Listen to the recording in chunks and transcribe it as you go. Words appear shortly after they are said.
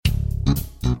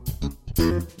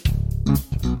Hello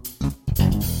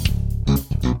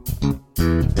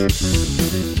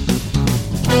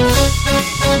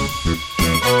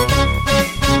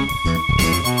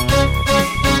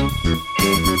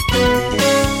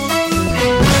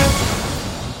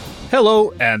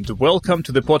and welcome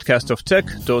to the podcast of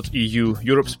Tech.eu,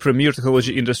 Europe's premier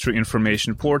technology industry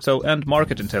information portal and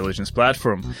market intelligence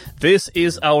platform. This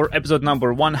is our episode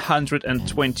number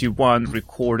 121,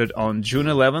 recorded on June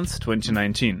 11th,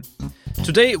 2019.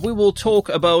 Today we will talk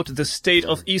about the state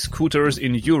of e-scooters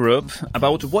in Europe,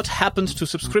 about what happened to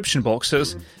subscription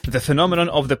boxes, the phenomenon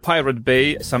of the Pirate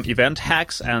Bay, some event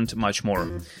hacks, and much more.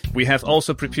 We have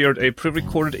also prepared a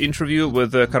pre-recorded interview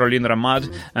with Caroline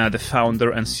Ramad, the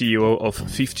founder and CEO of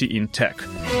 50 in Tech.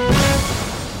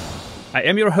 I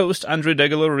am your host, Andrei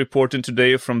Degeler, reporting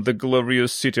today from the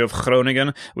glorious city of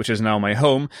Groningen, which is now my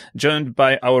home, joined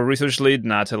by our research lead,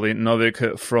 Natalie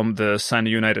Novik, from the sunny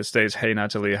United States. Hey,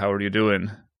 Natalie, how are you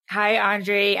doing? Hi,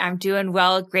 Andrei. I'm doing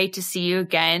well. Great to see you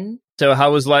again. So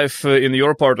how is life in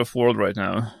your part of the world right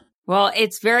now? Well,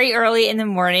 it's very early in the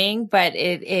morning, but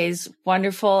it is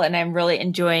wonderful, and I'm really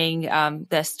enjoying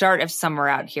the start of summer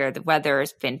out here. The weather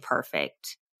has been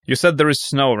perfect. You said there is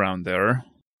snow around there.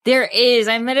 There is.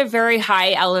 I'm at a very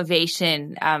high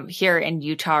elevation here in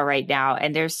Utah right now,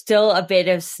 and there's still a bit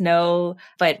of snow,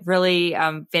 but really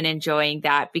been enjoying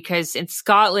that because in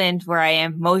Scotland, where I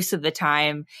am most of the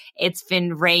time, it's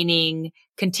been raining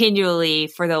continually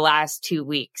for the last 2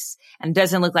 weeks and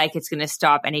doesn't look like it's going to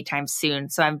stop anytime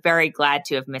soon. So I'm very glad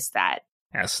to have missed that.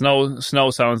 Yeah, snow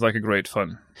sounds like a great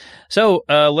fun. So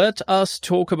let us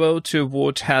talk about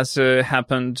what has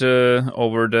happened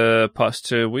over the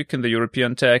past week in the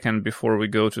European tech. And before we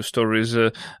go to stories,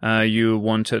 you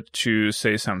wanted to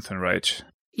say something, right?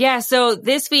 Yeah, so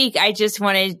this week I just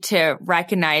wanted to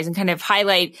recognize and kind of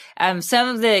highlight some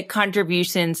of the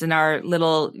contributions in our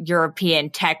little European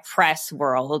tech press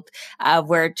world,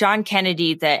 where John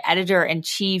Kennedy, the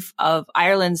editor-in-chief of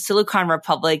Ireland's Silicon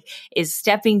Republic, is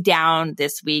stepping down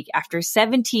this week after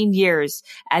 17 years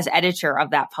as editor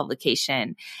of that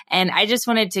publication. And I just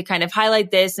wanted to kind of highlight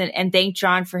this and thank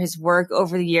John for his work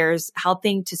over the years,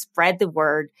 helping to spread the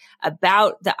word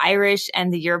about the Irish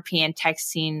and the European tech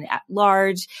scene at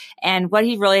large, and what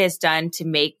he really has done to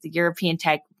make the European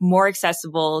tech more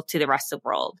accessible to the rest of the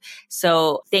world.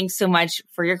 So thanks so much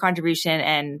for your contribution,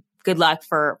 and good luck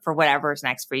for whatever's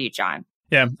next for you, John.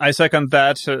 Yeah, I second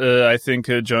that. I think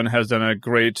John has done a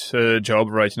great job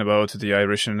writing about the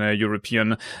Irish and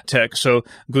European tech. So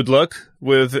good luck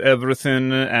with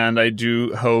everything. And I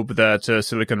do hope that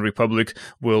Silicon Republic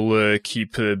will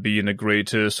keep being a great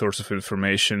source of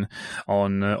information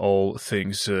on all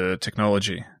things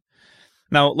technology.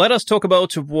 Now, let us talk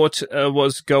about what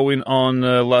was going on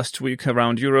last week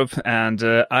around Europe, and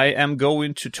I am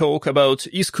going to talk about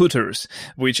e-scooters,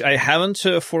 which I haven't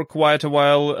for quite a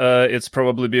while. It's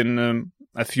probably been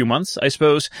a few months, I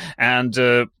suppose, and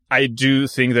I do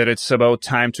think that it's about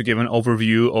time to give an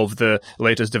overview of the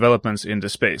latest developments in the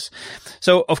space.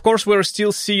 So, of course, we're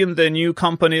still seeing the new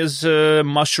companies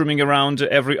mushrooming around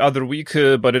every other week,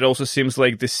 but it also seems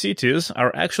like the cities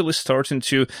are actually starting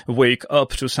to wake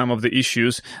up to some of the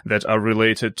issues that are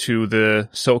related to the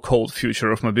so-called future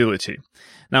of mobility.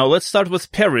 Now, let's start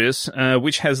with Paris,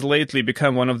 which has lately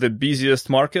become one of the busiest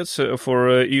markets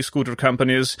for e-scooter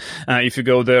companies. If you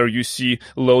go there, you see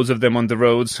loads of them on the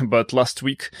roads. But last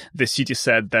week, the city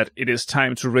said that it is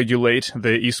time to regulate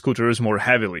the e-scooters more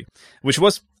heavily, which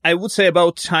was, I would say,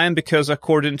 about time, because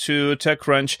according to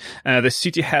TechCrunch, the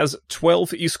city has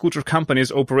 12 e-scooter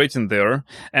companies operating there,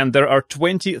 and there are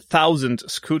 20,000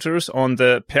 scooters on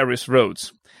the Paris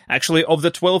roads. Actually, of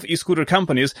the 12 e-scooter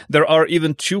companies, there are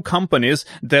even 2 companies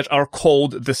that are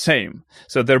called the same.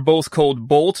 So they're both called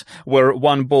Bolt, where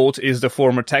one Bolt is the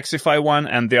former Taxify one,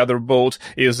 and the other Bolt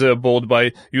is Bolt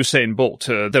by Usain Bolt,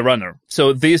 the runner.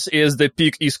 So this is the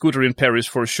peak e-scooter in Paris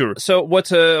for sure. So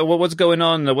what's going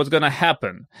on? What's going to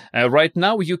happen? Right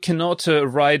now, you cannot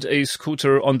ride a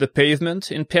scooter on the pavement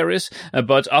in Paris,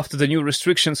 but after the new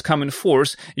restrictions come in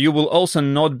force, you will also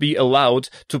not be allowed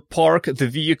to park the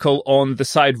vehicle on the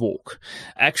sidewalk.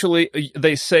 Actually,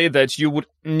 they say that you would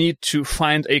need to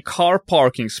find a car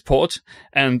parking spot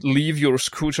and leave your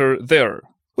scooter there,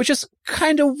 which is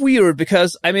kind of weird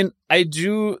because, I mean, I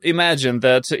do imagine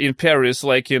that in Paris,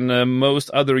 like in most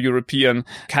other European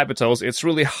capitals, it's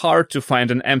really hard to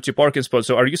find an empty parking spot.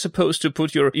 So are you supposed to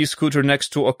put your e-scooter next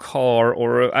to a car?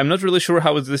 Or I'm not really sure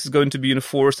how this is going to be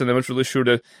enforced, and I'm not really sure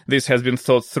that this has been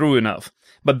thought through enough.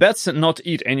 But that's not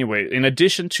it anyway. In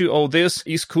addition to all this,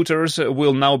 e-scooters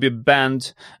will now be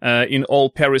banned in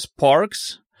all Paris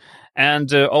parks.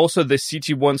 And also the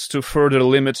city wants to further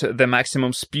limit the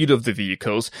maximum speed of the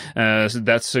vehicles.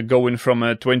 That's going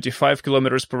from 25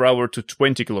 kilometers per hour to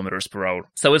 20 kilometers per hour.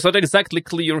 So it's not exactly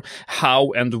clear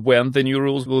how and when the new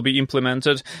rules will be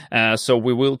implemented. So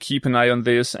we will keep an eye on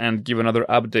this and give another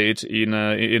update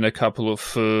in a couple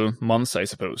of months, I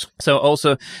suppose. So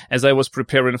also, as I was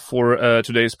preparing for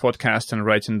today's podcast and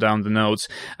writing down the notes,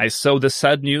 I saw the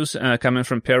sad news coming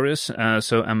from Paris.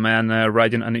 So a man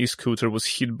riding an e-scooter was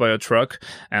hit by a truck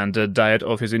and died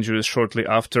of his injuries shortly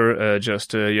after,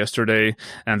 just yesterday.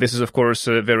 And this is, of course,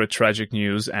 very tragic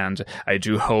news. And I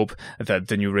do hope that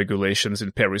the new regulations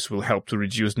in Paris will help to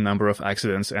reduce the number of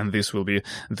accidents. And this will be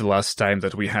the last time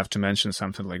that we have to mention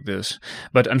something like this.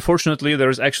 But unfortunately, there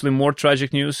is actually more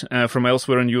tragic news from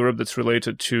elsewhere in Europe that's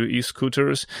related to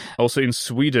e-scooters. Also in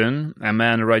Sweden, a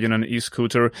man riding an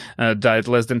e-scooter died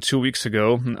less than 2 weeks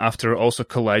ago after also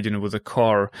colliding with a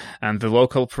car. And the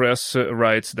local press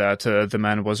writes that the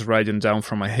man was riding down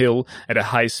from a hill at a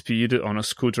high speed on a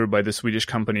scooter by the Swedish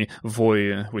company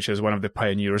Voi, which is one of the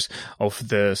pioneers of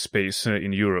the space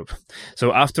in Europe.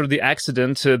 So after the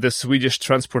accident, the Swedish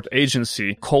Transport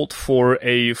Agency called for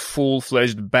a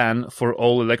full-fledged ban for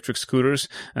all electric scooters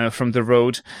from the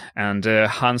road. And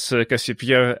Hans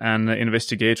Cassipier, an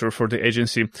investigator for the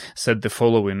agency, said the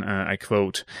following, I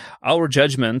quote, "Our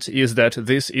judgment is that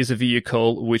this is a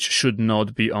vehicle which should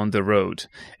not be on the road.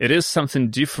 It is something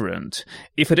different.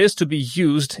 If it is to be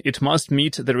used, it must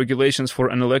meet the regulations for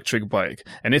an electric bike,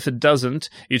 and if it doesn't,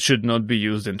 it should not be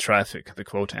used in traffic," the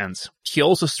quote ends. He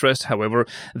also stressed, however,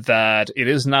 that it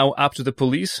is now up to the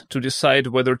police to decide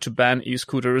whether to ban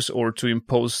e-scooters or to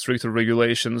impose stricter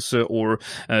regulations or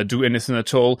do anything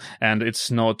at all, and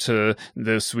it's not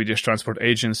the Swedish Transport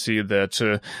Agency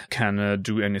that can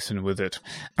do anything with it.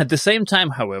 At the same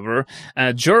time, however,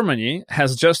 Germany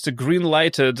has just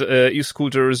green-lighted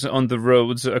e-scooters on the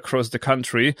roads across the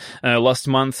country. Last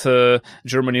month,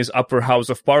 Germany's upper house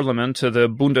of parliament, the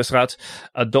Bundesrat,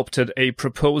 adopted a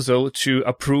proposal to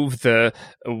approve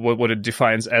what it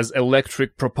defines as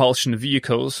electric propulsion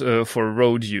vehicles for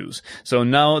road use. So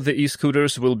now the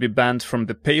e-scooters will be banned from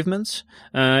the pavements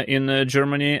in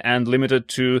Germany and limited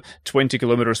to 20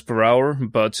 kilometers per hour,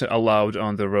 but allowed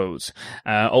on the roads.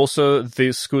 Also,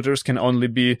 these scooters can only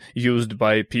be used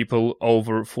by people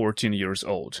over 14 years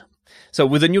old. So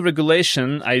with the new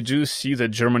regulation, I do see that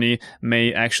Germany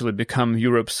may actually become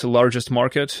Europe's largest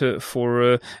market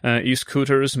for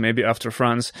e-scooters, maybe after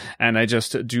France. And I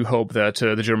just do hope that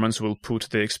the Germans will put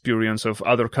the experience of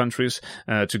other countries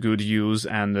to good use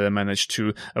and manage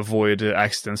to avoid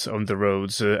accidents on the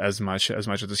roads as much as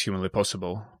is humanly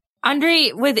possible.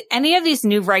 Andrei, with any of these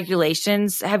new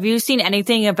regulations, have you seen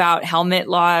anything about helmet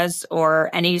laws or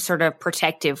any sort of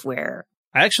protective wear?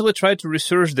 I actually tried to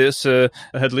research this. I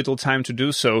had little time to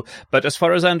do so. But as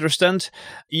far as I understand,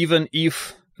 even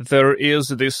if there is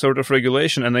this sort of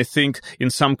regulation, and I think in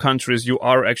some countries you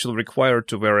are actually required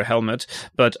to wear a helmet,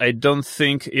 but I don't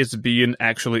think it's being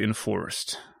actually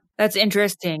enforced. That's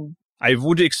interesting. I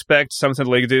would expect something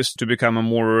like this to become a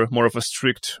more of a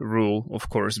strict rule, of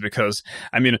course, because,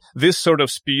 I mean, this sort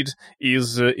of speed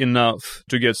is enough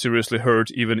to get seriously hurt,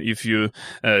 even if you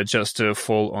just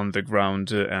fall on the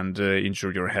ground and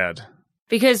injure your head.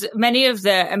 Because many of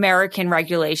the American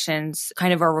regulations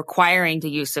kind of are requiring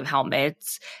the use of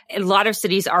helmets. A lot of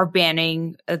cities are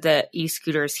banning the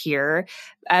e-scooters here.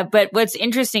 But what's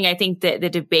interesting, I think, the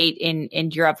debate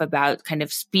in Europe about kind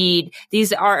of speed,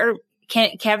 these can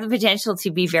have the potential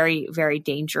to be very, very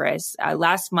dangerous.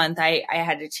 Last month, I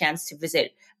had a chance to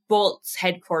visit Bolt's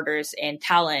headquarters in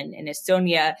Tallinn in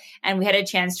Estonia, and we had a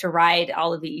chance to ride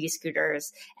all of the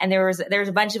e-scooters. And there was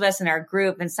a bunch of us in our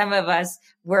group, and some of us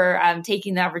were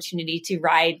taking the opportunity to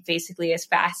ride basically as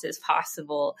fast as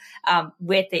possible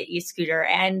with the e-scooter.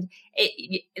 And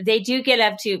they do get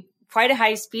up to quite a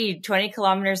high speed, 20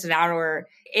 kilometers an hour.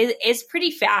 It's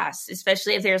pretty fast,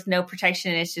 especially if there's no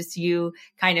protection. It's just you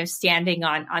kind of standing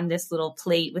on this little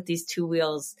plate with these two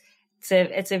wheels.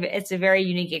 It's a very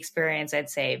unique experience, I'd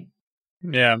say.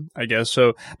 Yeah, I guess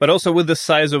so. But also with the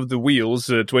size of the wheels,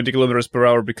 20 kilometers per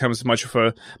hour becomes much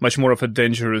more of a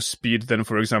dangerous speed than,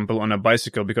 for example, on a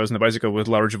bicycle, because on a bicycle with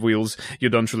large wheels, you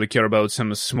don't really care about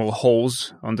some small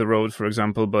holes on the road, for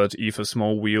example. But if a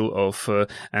small wheel of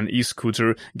an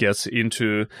e-scooter gets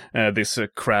into this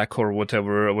crack or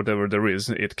whatever there is,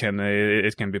 it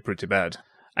can be pretty bad.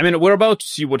 I mean, we're about to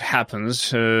see what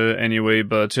happens anyway,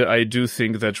 but I do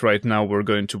think that right now we're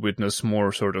going to witness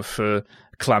more sort of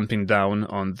clamping down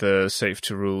on the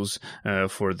safety rules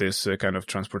for this kind of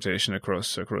transportation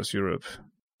across Europe.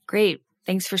 Great.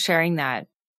 Thanks for sharing that.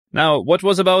 Now,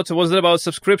 was it about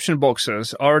subscription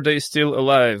boxes? Are they still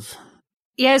alive?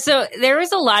 Yeah, so there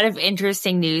was a lot of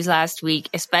interesting news last week,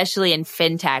 especially in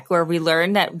fintech, where we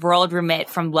learned that WorldRemit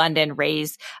from London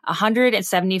raised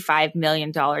 $175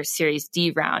 million Series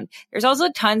D round. There's also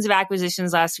tons of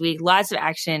acquisitions last week, lots of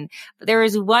action, but there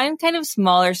was one kind of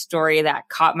smaller story that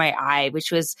caught my eye,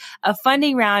 which was a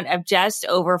funding round of just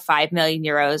over 5 million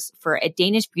euros for a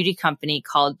Danish beauty company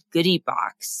called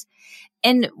Goodiebox.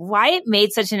 And why it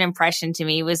made such an impression to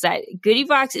me was that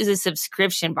Goodiebox is a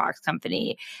subscription box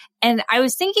company. And I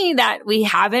was thinking that we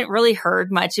haven't really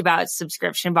heard much about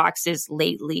subscription boxes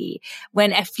lately,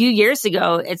 when a few years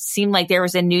ago, it seemed like there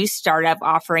was a new startup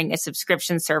offering a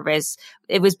subscription service.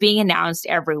 It was being announced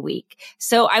every week.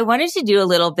 So I wanted to do a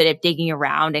little bit of digging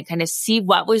around and kind of see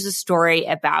what was the story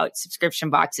about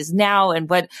subscription boxes now and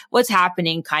what's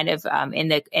happening kind of in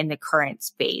the current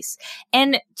space.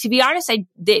 And to be honest,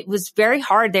 it was very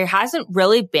hard. There hasn't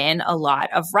really been a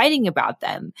lot of writing about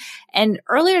them. And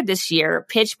earlier this year,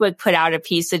 PitchBook put out a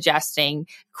piece suggesting,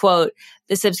 quote,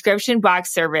 the subscription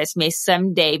box service may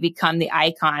someday become the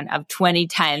icon of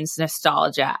 2010s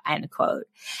nostalgia, end quote.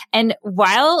 And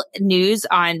while news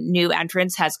on new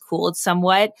entrants has cooled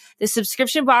somewhat, the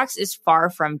subscription box is far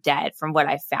from dead from what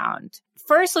I found.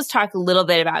 First, let's talk a little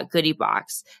bit about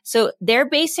Goodiebox. So they're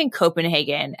based in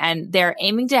Copenhagen and they're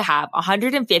aiming to have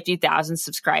 150,000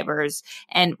 subscribers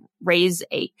and raise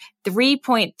a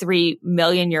 3.3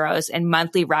 million euros in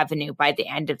monthly revenue by the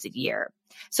end of the year.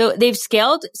 So they've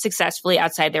scaled successfully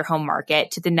outside their home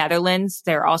market to the Netherlands.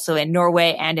 They're also in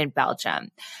Norway and in Belgium.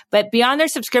 But beyond their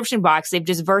subscription box, they've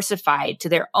diversified to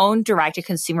their own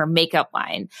direct-to-consumer makeup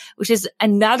line, which is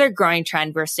another growing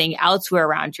trend we're seeing elsewhere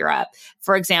around Europe.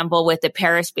 For example, with the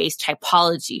Paris-based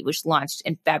Typology, which launched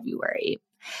in February.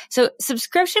 So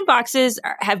subscription boxes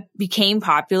have become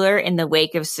popular in the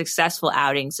wake of successful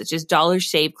outings such as Dollar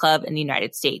Shave Club in the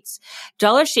United States.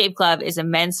 Dollar Shave Club is a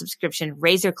men's subscription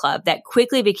razor club that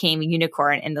quickly became a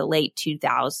unicorn in the late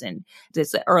 2000s,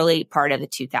 the early part of the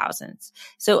 2000s.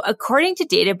 So according to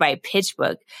data by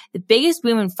PitchBook, the biggest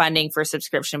boom in funding for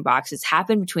subscription boxes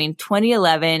happened between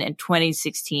 2011 and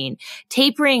 2016,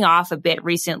 tapering off a bit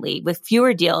recently with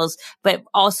fewer deals, but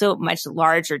also much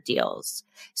larger deals.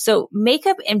 So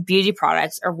makeup and beauty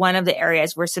products are one of the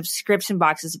areas where subscription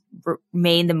boxes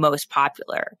remain the most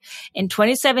popular. In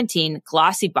 2017,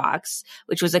 Glossybox,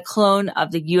 which was a clone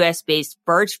of the US-based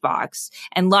Birchbox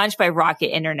and launched by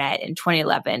Rocket Internet in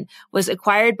 2011, was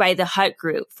acquired by the Hut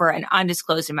Group for an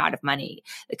undisclosed amount of money.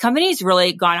 The company's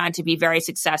really gone on to be very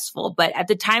successful, but at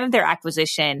the time of their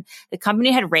acquisition, the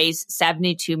company had raised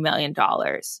 $72 million.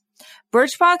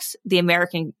 Birchbox, the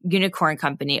American unicorn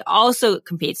company, also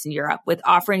competes in Europe with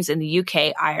offerings in the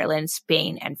UK, Ireland,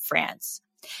 Spain, and France.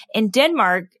 In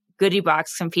Denmark,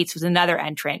 Goodiebox competes with another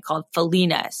entrant called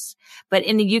Falinas. But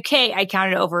in the UK, I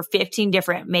counted over 15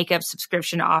 different makeup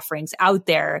subscription offerings out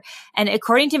there. And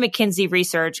according to McKinsey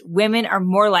research, women are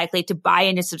more likely to buy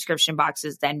into subscription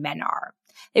boxes than men are.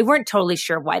 They weren't totally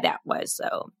sure why that was,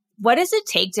 though. What does it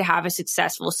take to have a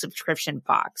successful subscription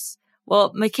box?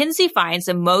 Well, McKinsey finds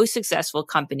the most successful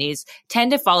companies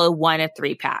tend to follow one of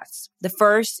three paths. The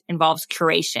first involves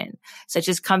curation, such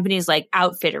as companies like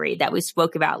Outfittery that we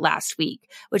spoke about last week,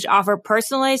 which offer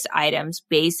personalized items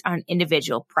based on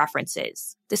individual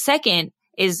preferences. The second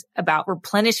is about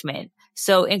replenishment,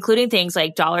 so including things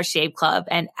like Dollar Shave Club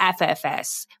and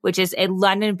FFS, which is a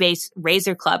London-based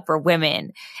razor club for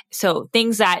women. So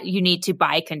things that you need to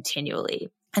buy continually.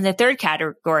 And the third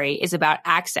category is about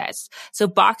access. So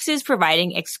boxes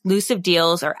providing exclusive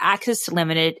deals or access to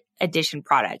limited edition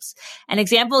products. An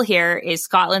example here is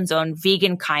Scotland's own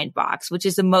Vegan Kind box, which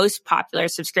is the most popular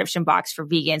subscription box for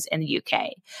vegans in the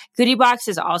UK. Goodiebox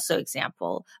is also an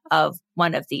example of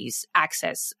one of these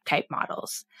access type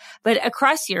models. But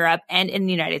across Europe and in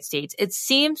the United States, it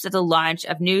seems that the launch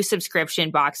of new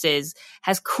subscription boxes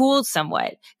has cooled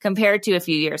somewhat compared to a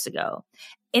few years ago.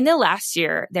 In the last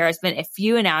year, there has been a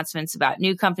few announcements about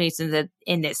new companies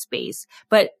in this space,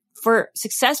 but for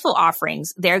successful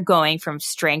offerings, they're going from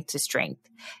strength to strength.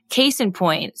 Case in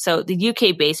point, so the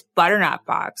UK-based Butternut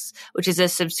Box, which is a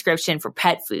subscription for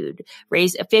pet food,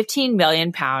 raised a £15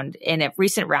 million in a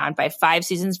recent round by Five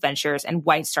Seasons Ventures and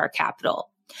White Star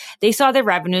Capital. They saw their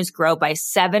revenues grow by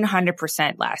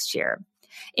 700% last year.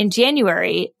 In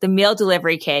January, the meal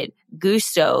delivery kit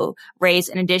Gusto raised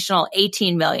an additional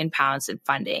 £18 million in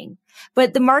funding.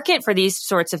 But the market for these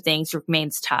sorts of things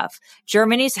remains tough.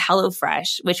 Germany's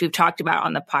HelloFresh, which we've talked about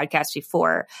on the podcast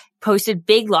before, posted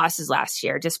big losses last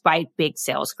year despite big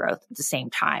sales growth at the same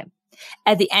time.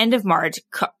 At the end of March,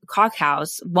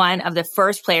 Kochhaus, one of the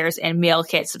first players in meal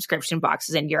kit subscription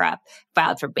boxes in Europe,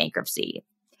 filed for bankruptcy.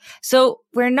 So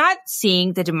we're not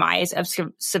seeing the demise of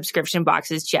subscription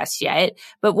boxes just yet,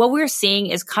 but what we're seeing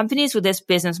is companies with this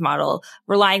business model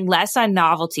relying less on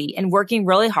novelty and working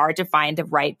really hard to find the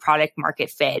right product market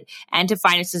fit and to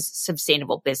find a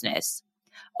sustainable business.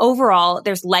 Overall,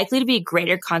 there's likely to be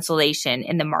greater consolidation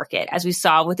in the market, as we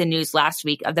saw with the news last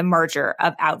week of the merger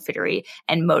of Outfittery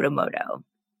and Motomoto.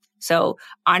 So,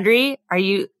 Andre, are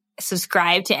you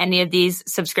subscribed to any of these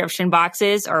subscription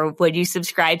boxes, or would you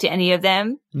subscribe to any of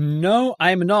them? No,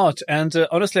 I'm not. And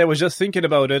honestly, I was just thinking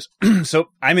about it. So,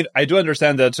 I mean, I do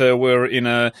understand that we're in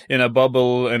a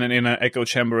bubble and in an echo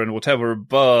chamber and whatever,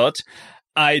 but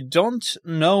I don't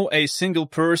know a single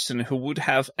person who would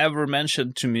have ever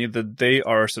mentioned to me that they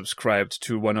are subscribed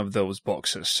to one of those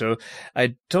boxes. So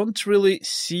I don't really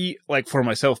see, like for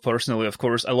myself personally, of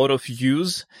course, a lot of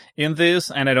use in this,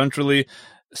 and I don't really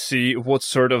see what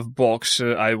sort of box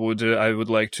I would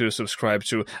like to subscribe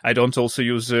to. I don't also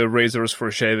use razors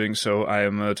for shaving, so I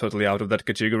am totally out of that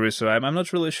category. So I'm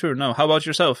not really sure. No, how about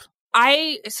yourself?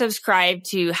 I subscribed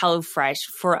to HelloFresh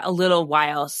for a little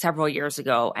while several years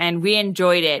ago, and we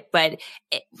enjoyed it, but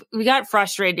we got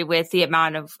frustrated with the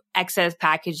amount of excess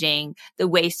packaging, the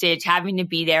wastage, having to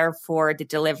be there for the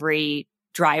delivery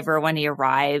driver when he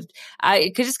arrived.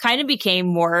 It just kind of became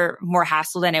more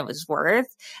hassle than it was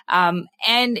worth. And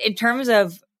in terms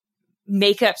of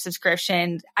makeup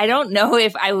subscription, I don't know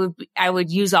if I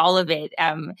would use all of it.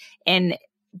 And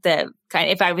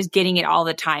if I was getting it all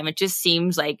the time, it just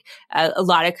seems like a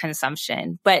lot of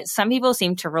consumption, but some people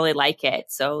seem to really like it.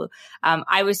 So,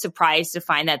 I was surprised to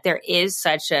find that there is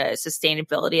such a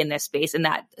sustainability in this space and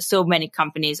that so many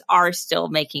companies are still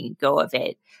making a go of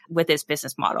it with this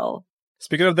business model.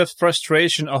 Speaking of that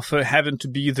frustration of having to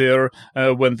be there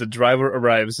when the driver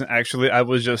arrives, actually, I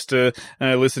was just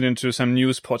listening to some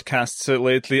news podcasts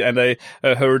lately, and I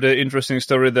heard an interesting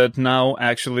story that now,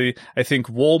 actually, I think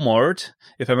Walmart,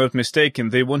 if I'm not mistaken,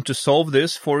 they want to solve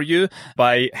this for you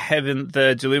by having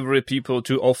the delivery people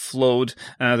to offload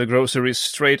the groceries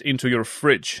straight into your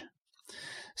fridge.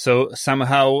 So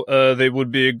somehow they would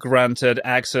be granted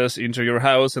access into your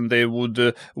house, and they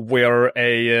would wear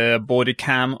a body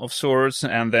cam of sorts,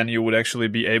 and then you would actually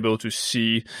be able to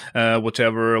see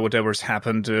whatever's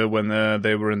happened when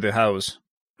they were in the house.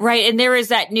 Right. And there was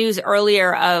that news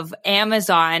earlier of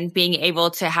Amazon being able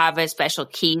to have a special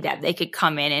key that they could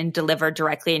come in and deliver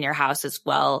directly in your house as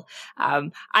well.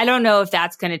 I don't know if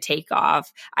that's going to take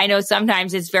off. I know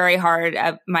sometimes it's very hard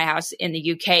at my house in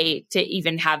the UK to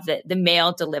even have the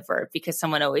mail delivered because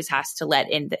someone always has to let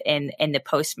in the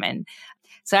postman.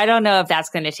 So I don't know if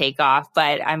that's going to take off,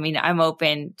 but I mean, I'm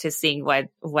open to seeing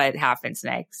what happens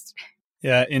next.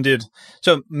 Yeah, indeed.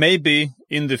 So maybe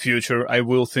in the future, I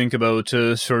will think about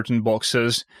certain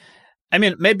boxes. I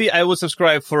mean, maybe I will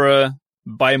subscribe for a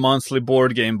bi-monthly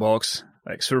board game box,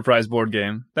 like surprise board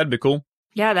game. That'd be cool.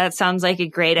 Yeah, that sounds like a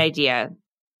great idea.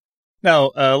 Now,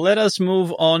 let us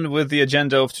move on with the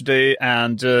agenda of today,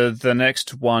 and the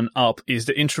next one up is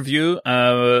the interview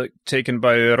taken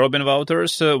by Robin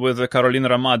Wouters with Caroline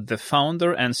Ramad, the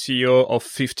founder and CEO of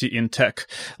 50 in Tech.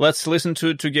 Let's listen to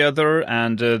it together,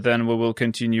 and then we will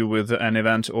continue with an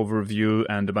event overview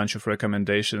and a bunch of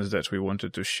recommendations that we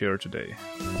wanted to share today.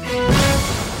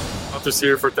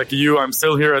 Here for TechEU. I'm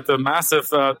still here at the massive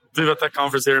Viva Tech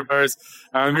conference here in Paris.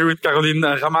 I'm here with Caroline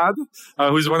Ramad,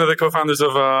 who's one of the co-founders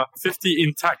of 50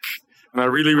 in Tech. And I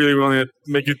really, really want to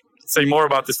make you say more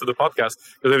about this for the podcast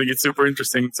because I think it's super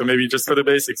interesting. So maybe just for the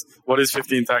basics, what is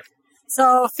 50 in Tech?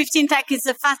 So 50 in Tech is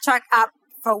a fast-track app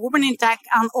for women in tech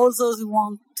and all those who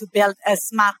want to build a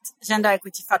smart gender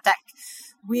equity for tech.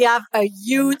 We have a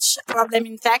huge problem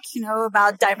in tech,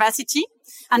 about diversity,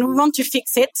 and we want to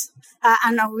fix it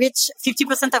and reach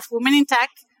 50% of women in tech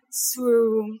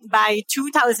by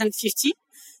 2050,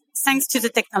 thanks to the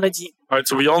technology. All right,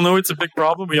 so we all know it's a big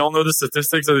problem. We all know the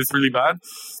statistics that it's really bad.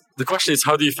 The question is,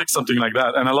 how do you fix something like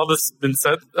that? And a lot has been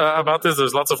said about this.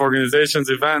 There's lots of organizations,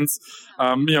 events,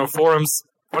 forums.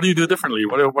 What do you do differently?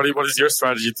 What is your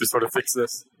strategy to sort of fix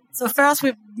this? So first,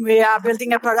 we are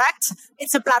building a product.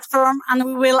 It's a platform, and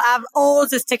we will have all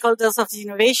the stakeholders of the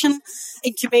innovation,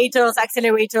 incubators,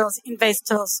 accelerators,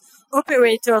 investors,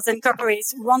 operators, and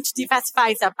corporates who want to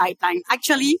diversify their pipeline.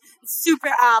 Actually, it's super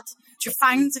hard to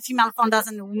find the female founders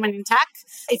and the women in tech.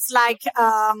 It's like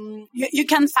you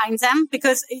can find them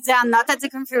because they are not at the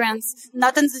conference,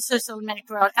 not in the social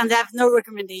network, and they have no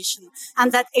recommendation.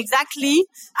 And that's exactly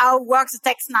how works the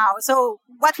tech now. So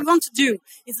what we want to do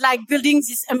is like building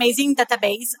this amazing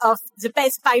database of the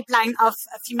best pipeline of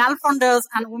female founders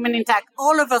and women in tech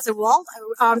all over the world.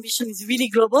 Our ambition is really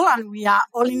global, and we are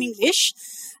all in English.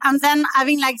 And then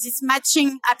having like this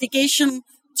matching application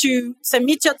to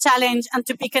submit your challenge and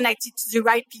to be connected to the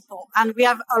right people. And we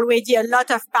have already a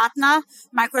lot of partners,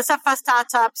 Microsoft for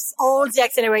Startups, all the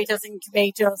accelerators,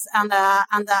 incubators, and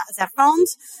their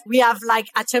funds. We have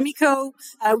like Atomico,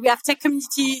 we have Tech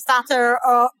Community Starter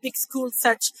or big schools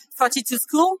such 42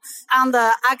 School, and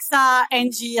AXA,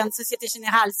 Engie, and Societe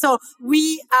Generale. So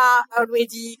we are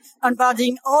already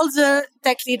onboarding all the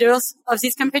tech leaders of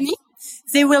this company.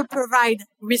 They will provide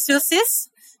resources,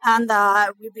 and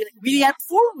will be really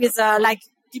helpful with like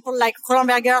people like Roland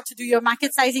Berger to do your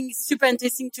market sizing. It's super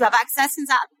interesting to have access in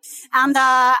that, and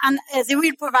they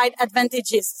will provide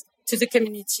advantages to the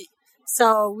community.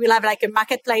 So we'll have like a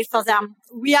marketplace for them.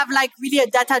 We have like really a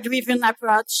data-driven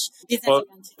approach. Well,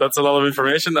 that's a lot of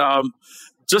information.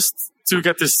 Just to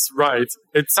get this right,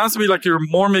 it sounds to me like you're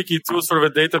more making tools, sort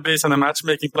of a database and a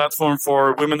matchmaking platform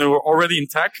for women who are already in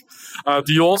tech.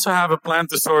 Do you also have a plan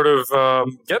to sort of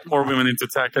get more women into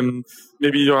tech and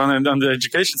maybe on the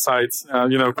education side,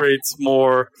 create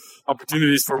more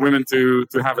opportunities for women to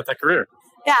have a tech career?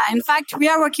 Yeah, in fact, we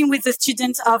are working with the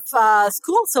students of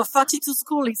school. So 42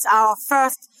 School is our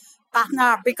first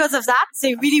partner. Because of that,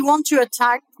 they really want to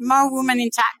attract more women in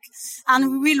tech.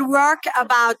 And we will work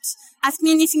about Ask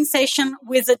Me Anything session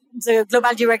with the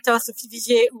global director, Sophie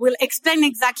Vigier, will explain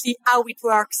exactly how it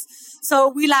works.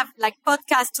 So we'll have like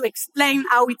podcasts to explain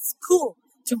how it's cool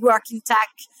to work in tech.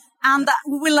 And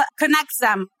we will connect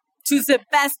them to the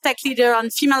best tech leader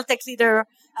and female tech leader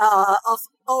of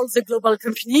all the global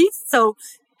companies. So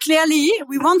clearly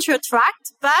we want to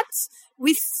attract, but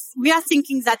we are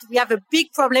thinking that we have a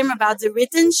big problem about the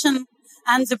retention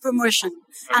and the promotion.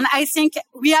 And I think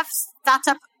we have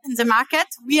startup in the market.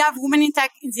 We have women in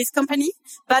tech in this company,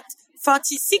 but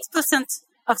 46%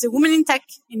 of the women in tech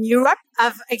in Europe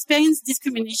have experienced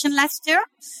discrimination last year.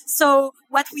 So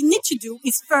what we need to do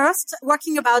is first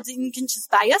working about the unconscious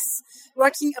bias,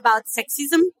 working about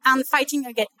sexism and fighting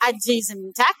against ageism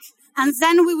in tech. And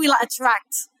then we will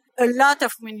attract a lot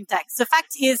of women in tech. The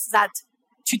fact is that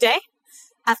today,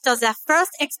 after their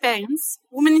first experience,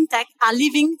 women in tech are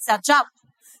leaving their job.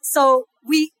 So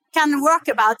we can work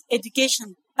about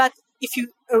education. But if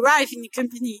you arrive in a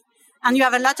company and you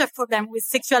have a lot of problems with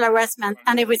sexual harassment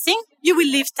and everything, you will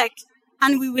leave tech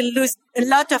and we will lose a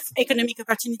lot of economic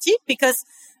opportunity, because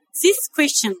this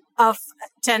question of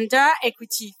gender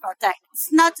equity for tech,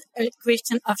 it's not a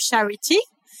question of charity.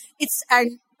 It's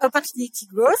an opportunity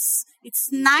growth.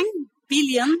 It's 9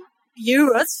 billion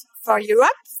euros for Europe,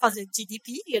 for the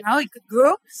GDP, it could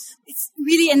grow. It's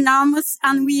really enormous,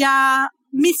 and we are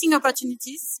missing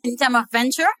opportunities in terms of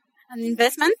venture and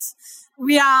investment.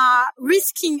 We are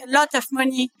risking a lot of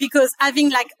money because having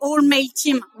like all male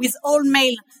team with all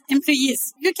male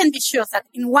employees, you can be sure that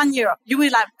in 1 year you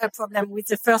will have a problem with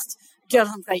the first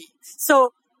girl employee.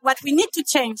 So what we need to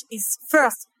change is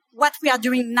first what we are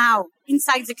doing now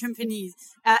inside the companies,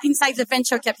 inside the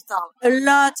venture capital, a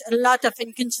lot of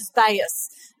unconscious bias.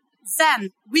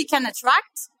 Then we can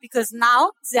attract, because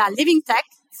now they are leaving tech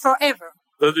forever.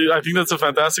 I think that's a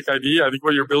fantastic idea. I think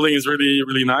what you're building is really,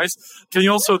 really nice. Can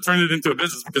you also turn it into a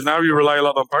business? Because now you rely a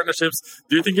lot on partnerships.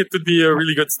 Do you think it could be a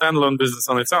really good standalone business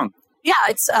on its own? Yeah,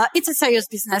 it's a serious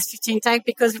business, 15 Tech,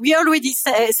 because we already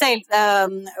sold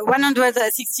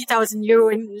 160,000 euro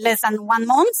in less than 1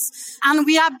 month. And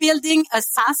we are building a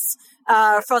SaaS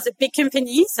for the big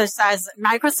companies, such as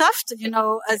Microsoft.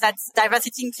 That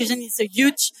diversity inclusion is a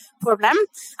huge problem.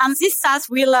 And this SaaS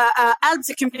will help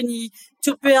the company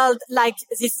to build like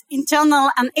this internal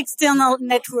and external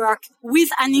network with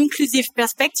an inclusive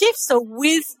perspective. So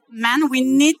with men, we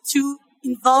need to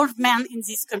involve men in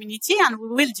this community, and we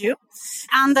will do.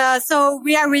 And so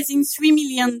we are raising 3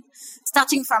 million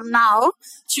starting from now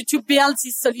to build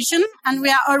this solution. And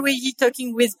we are already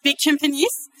talking with big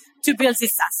companies to build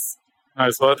this SaaS.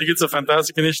 Nice. Well, I think it's a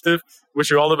fantastic initiative.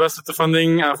 Wish you all the best with the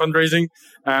fundraising.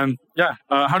 And how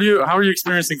are you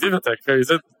experiencing VivaTech? Is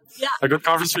it a good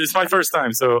conference? It's my first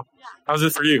time. So how's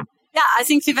it for you? Yeah, I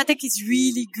think VivaTech is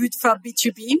really good for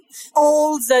B2B.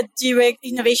 All the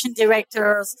innovation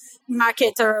directors,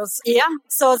 marketers here.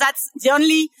 So that's the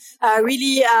only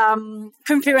really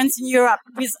conference in Europe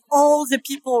with all the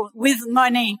people with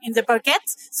money in the pocket.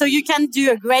 So you can do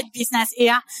a great business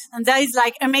here. And there is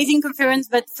like amazing conference.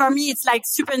 But for me, it's like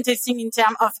super interesting in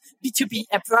terms of B2B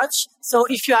approach. So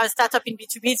if you are a startup in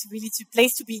B2B, it's really the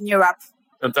place to be in Europe.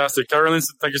 Fantastic. Caroline,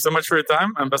 thank you so much for your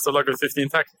time, and best of luck with 15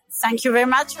 Tech. Thank you very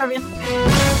much, Robin.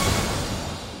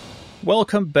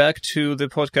 Welcome back to the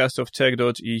podcast of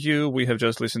Tech.eu. We have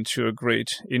just listened to a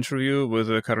great interview with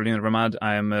Caroline Ramad.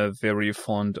 I am very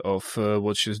fond of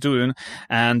what she's doing.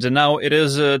 And now it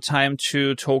is time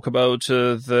to talk about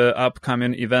the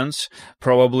upcoming events,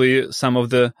 probably some of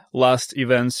the last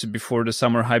events before the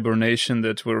summer hibernation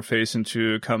that we're facing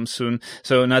to come soon.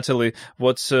 So, Natalie,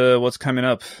 what's coming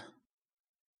up?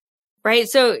 Right.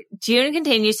 So June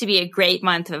continues to be a great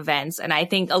month of events. And I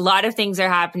think a lot of things are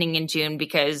happening in June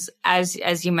because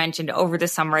as you mentioned, over the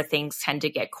summer, things tend to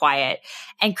get quiet.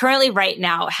 And currently right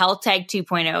now, Health Tech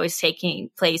 2.0 is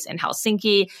taking place in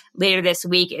Helsinki. Later this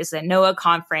week is the NOAA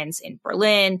conference in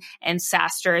Berlin, and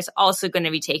SaaStr is also going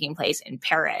to be taking place in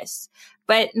Paris.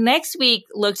 But next week,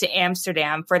 look to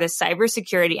Amsterdam for the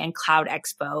Cybersecurity and Cloud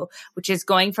Expo, which is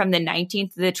going from the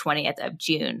 19th to the 20th of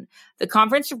June. The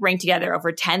conference will bring together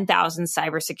over 10,000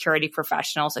 cybersecurity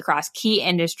professionals across key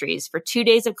industries for 2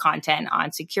 days of content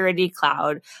on security,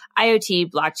 cloud,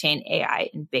 IoT, blockchain, AI,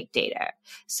 and big data.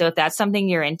 So if that's something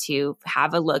you're into,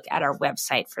 have a look at our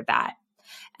website for that.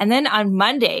 And then on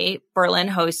Monday, Berlin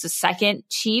hosts the second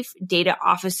Chief Data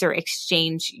Officer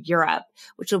Exchange Europe,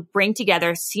 which will bring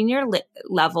together senior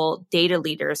level data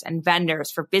leaders and vendors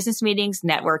for business meetings,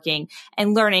 networking,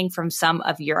 and learning from some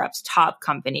of Europe's top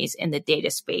companies in the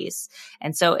data space.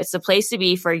 And so it's the place to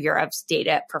be for Europe's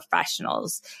data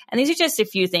professionals. And these are just a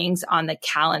few things on the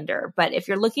calendar. But if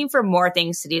you're looking for more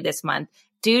things to do this month,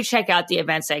 do check out the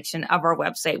event section of our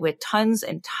website with tons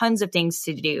and tons of things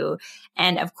to do.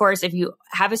 And of course, if you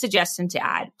have a suggestion to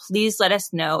add, please let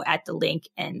us know at the link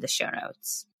in the show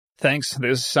notes. Thanks.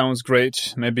 This sounds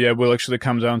great. Maybe I will actually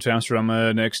come down to Amsterdam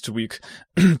next week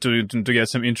to get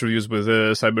some interviews with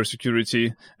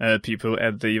cybersecurity people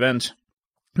at the event.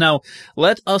 Now,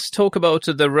 let us talk about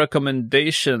the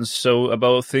recommendations, so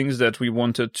about things that we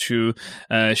wanted to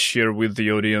share with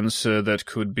the audience that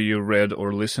could be read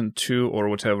or listened to or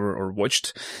whatever, or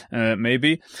watched,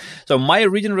 maybe. So my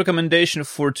reading recommendation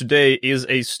for today is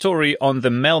a story on the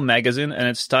Mail magazine, and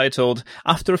it's titled,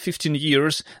 After 15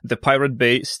 Years, the Pirate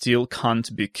Bay Still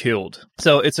Can't Be Killed.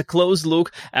 So it's a close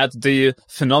look at the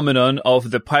phenomenon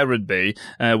of the Pirate Bay,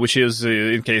 which is,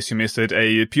 in case you missed it,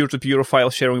 a peer-to-peer file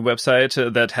sharing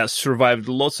website that has survived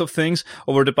lots of things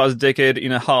over the past decade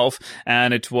and a half,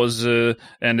 and it was and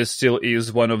it still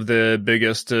is one of the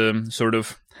biggest sort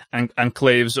of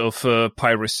enclaves of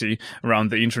piracy around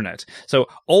the internet. So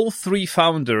all three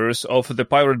founders of the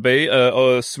Pirate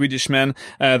Bay, Swedish men,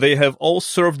 they have all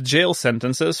served jail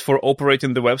sentences for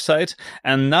operating the website,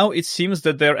 and now it seems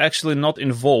that they're actually not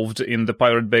involved in the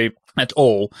Pirate Bay at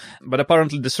all. But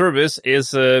apparently the service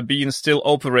is being still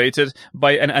operated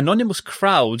by an anonymous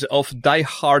crowd of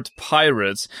die-hard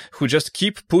pirates who just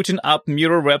keep putting up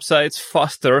mirror websites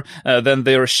faster than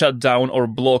they're shut down or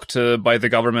blocked by the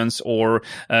governments or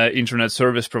internet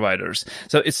service providers.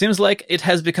 So it seems like it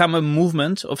has become a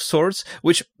movement of sorts,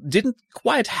 which didn't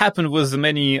quite happen with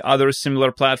many other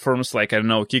similar platforms like, I don't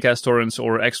know, Kick-Ass Torrents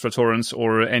or Extra Torrents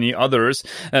or any others.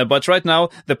 But right now,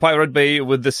 the Pirate Bay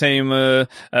with the same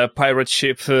pirate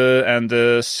ship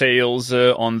and sails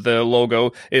on the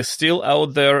logo is still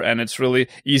out there, and it's really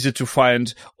easy to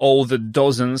find all the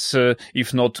dozens,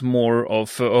 if not more,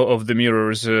 of the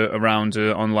mirrors around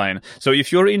online. So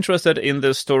if you're interested in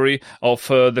the story of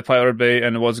the Pirate Bay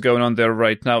and what's going on there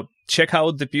right now, check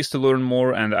out the piece to learn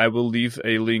more, and I will leave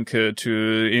a link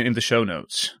in the show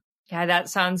notes. Yeah, that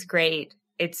sounds great.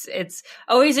 It's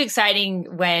always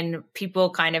exciting when people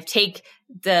kind of take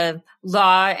the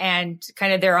law and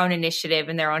kind of their own initiative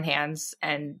in their own hands.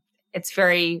 And it's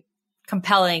very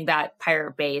compelling that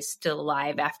Pirate Bay is still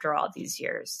alive after all these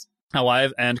years.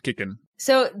 Alive and kicking.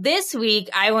 So this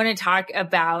week, I want to talk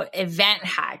about event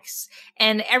hacks.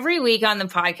 And every week on the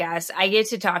podcast, I get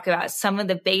to talk about some of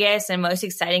the biggest and most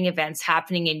exciting events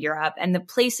happening in Europe and the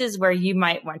places where you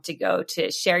might want to go to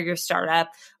share your startup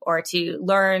or to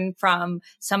learn from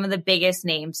some of the biggest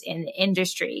names in the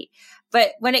industry.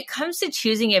 But when it comes to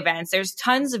choosing events, there's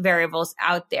tons of variables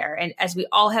out there. And as we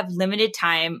all have limited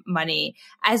time, money,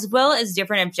 as well as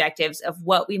different objectives of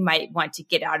what we might want to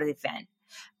get out of the event.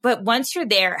 But once you're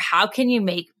there, how can you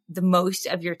make the most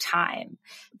of your time?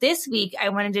 This week, I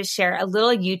wanted to share a little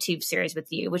YouTube series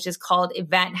with you, which is called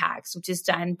Event Hacks, which is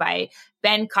done by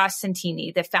Ben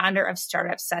Costantini, the founder of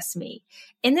Startup Sesame.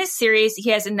 In this series, he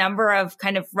has a number of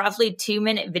kind of roughly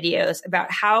 2-minute videos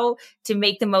about how to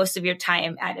make the most of your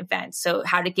time at events. So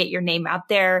how to get your name out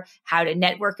there, how to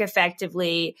network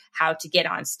effectively, how to get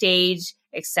on stage,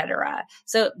 etc.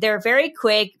 So they're very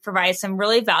quick, provide some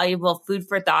really valuable food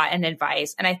for thought and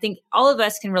advice. And I think all of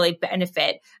us can really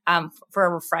benefit for a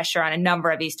refresher on a number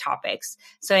of these these topics.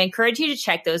 So I encourage you to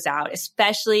check those out,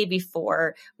 especially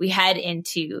before we head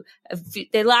into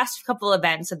the last couple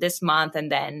events of this month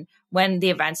and then when the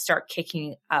events start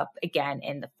kicking up again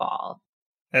in the fall.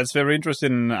 That's very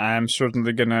interesting. I'm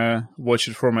certainly gonna watch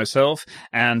it for myself.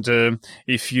 And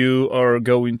if you are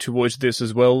going to watch this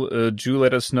as well, do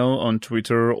let us know on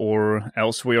Twitter or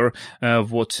elsewhere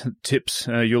what tips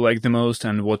you like the most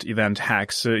and what event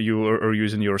hacks you are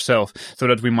using yourself, so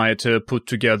that we might put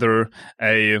together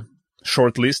a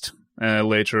short list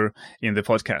later in the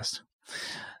podcast.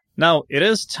 Now, it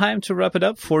is time to wrap it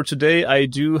up for today. I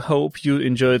do hope you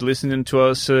enjoyed listening to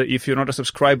us. If you're not a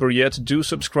subscriber yet, do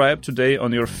subscribe today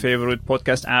on your favorite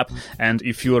podcast app. And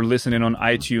if you are listening on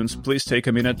iTunes, please take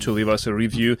a minute to leave us a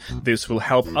review. This will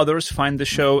help others find the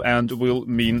show and will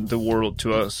mean the world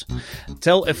to us.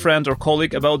 Tell a friend or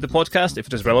colleague about the podcast if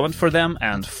it is relevant for them,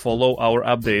 and follow our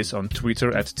updates on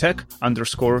Twitter at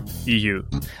tech_EU.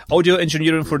 Audio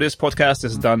engineering for this podcast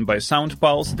is done by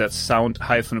SoundPulse. That's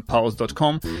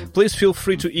sound-pulse.com. Please feel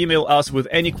free to email us with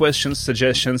any questions,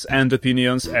 suggestions, and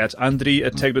opinions at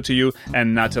Andriy@tech.eu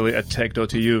and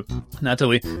Natalie@tech.eu.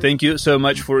 Natalie, thank you so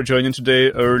much for joining today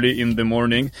early in the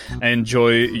morning.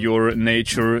 Enjoy your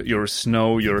nature, your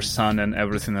snow, your sun, and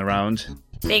everything around.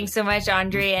 Thanks so much,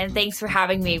 Andriy, and thanks for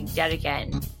having me yet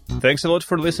again. Thanks a lot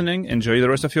for listening. Enjoy the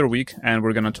rest of your week, and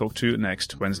we're going to talk to you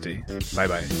next Wednesday.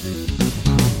 Bye-bye.